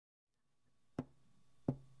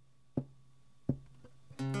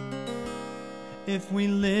If we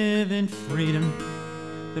live in freedom,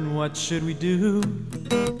 then what should we do?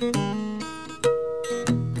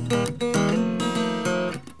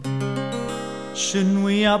 Shouldn't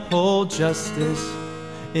we uphold justice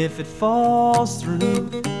if it falls through?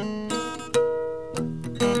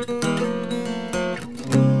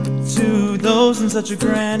 To those in such a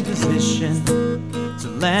grand position to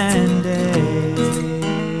lend aid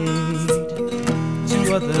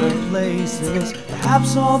to other places,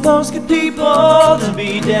 perhaps all those good people to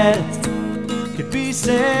be dead could be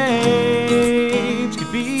saved,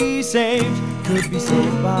 could be saved, could be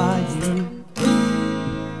saved by you.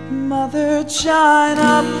 Mother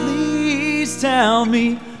China, please tell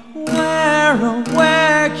me where, oh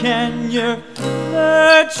where can your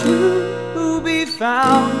virtue be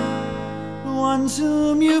found? The ones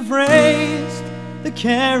whom you've raised, they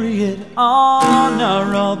carry it on,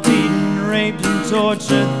 are all beaten, raped and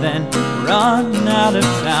tortured, then run out of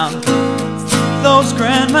town. Those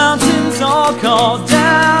grand mountains all called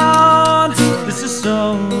down. This is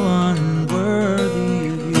so unworthy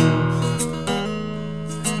of you.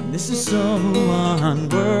 This is so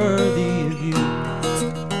unworthy of you.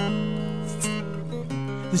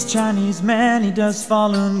 This Chinese man, he does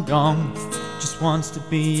Falun Gong, just wants to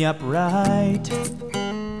be upright.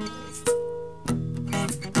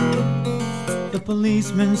 The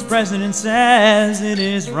policeman's president says it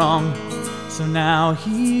is wrong, so now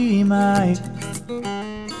he might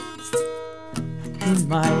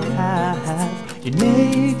have your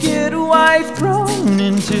naked wife thrown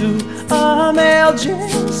into a male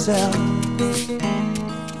jail cell.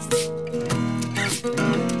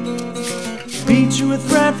 Beat you with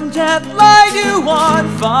threat from death, light you on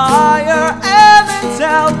fire, and then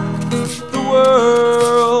tell the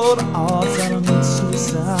world, oh, tell them it's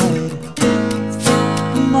suicide.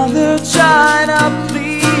 Mother China,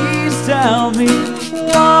 please tell me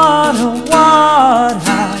what, oh, what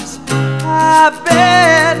has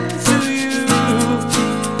happened to you?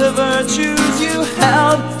 The virtues you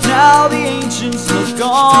held, now the ancients look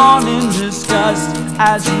on in disgust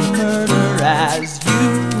as you murder, as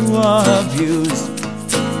you abuse.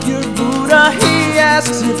 Your Buddha, he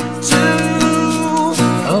asks it too.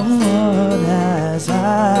 Oh, what has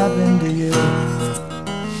happened to you?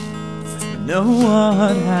 No,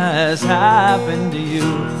 what has happened to you?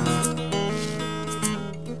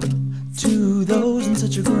 To those in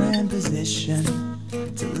such a grand position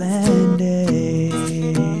to lend aid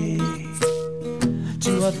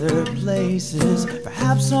to other places,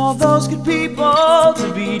 perhaps all those good people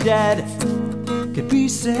to be dead could be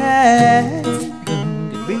saved,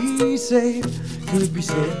 could be saved, could be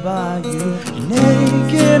saved by you. Your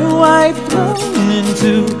naked wife thrown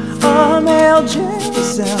into a male jail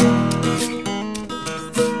cell.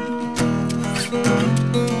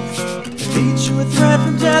 Beat you with threat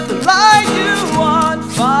from death, to light you on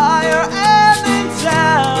fire, and then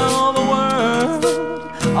tell the world,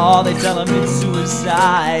 oh, they tell them it's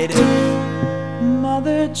suicide.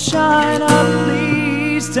 Mother China,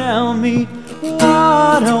 please tell me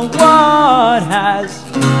what, oh, what has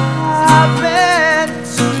happened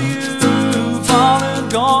to you? Falun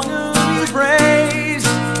Gong, whom you praise,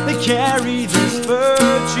 they carry this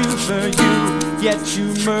virtue for you, yet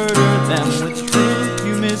you murder them with truth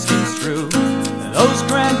you misconstrue. Those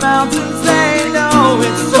grand mountains, they know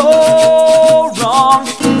it's so wrong.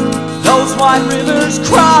 Those wide rivers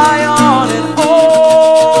cry on and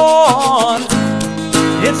on.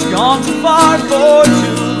 It's gone too far for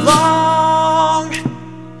too long.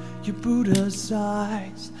 Your Buddha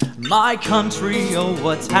sighs, my country, oh,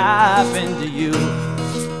 what's happened to you?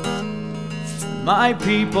 My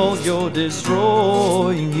people, you're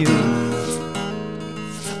destroying you.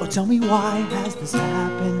 Oh, tell me, why has this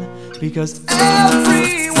happened? Because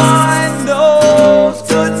everyone knows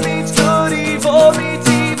good meets good, evil meets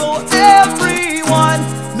evil. Everyone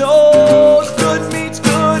knows good meets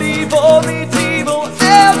good, evil meets evil.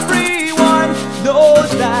 Everyone knows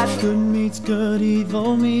that good meets good,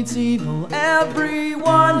 evil meets evil.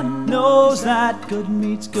 Everyone knows that good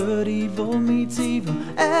meets good, evil meets evil.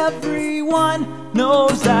 Everyone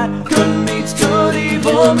knows that good meets good,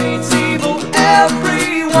 evil meets evil.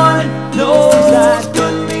 Everyone knows that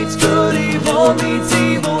good meets good, evil meets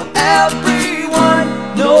evil. Everyone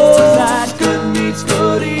knows that good meets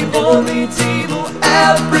good, evil meets evil.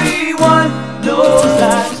 Everyone knows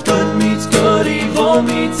that good meets good, evil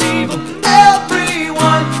meets evil.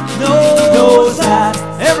 Everyone knows that.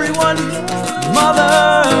 Everyone,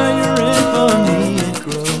 mother, your infamy it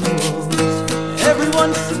grows.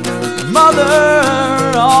 Everyone's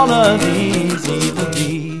mother, all of these evil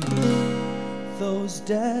deeds, those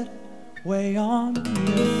dead weigh on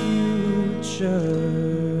your future.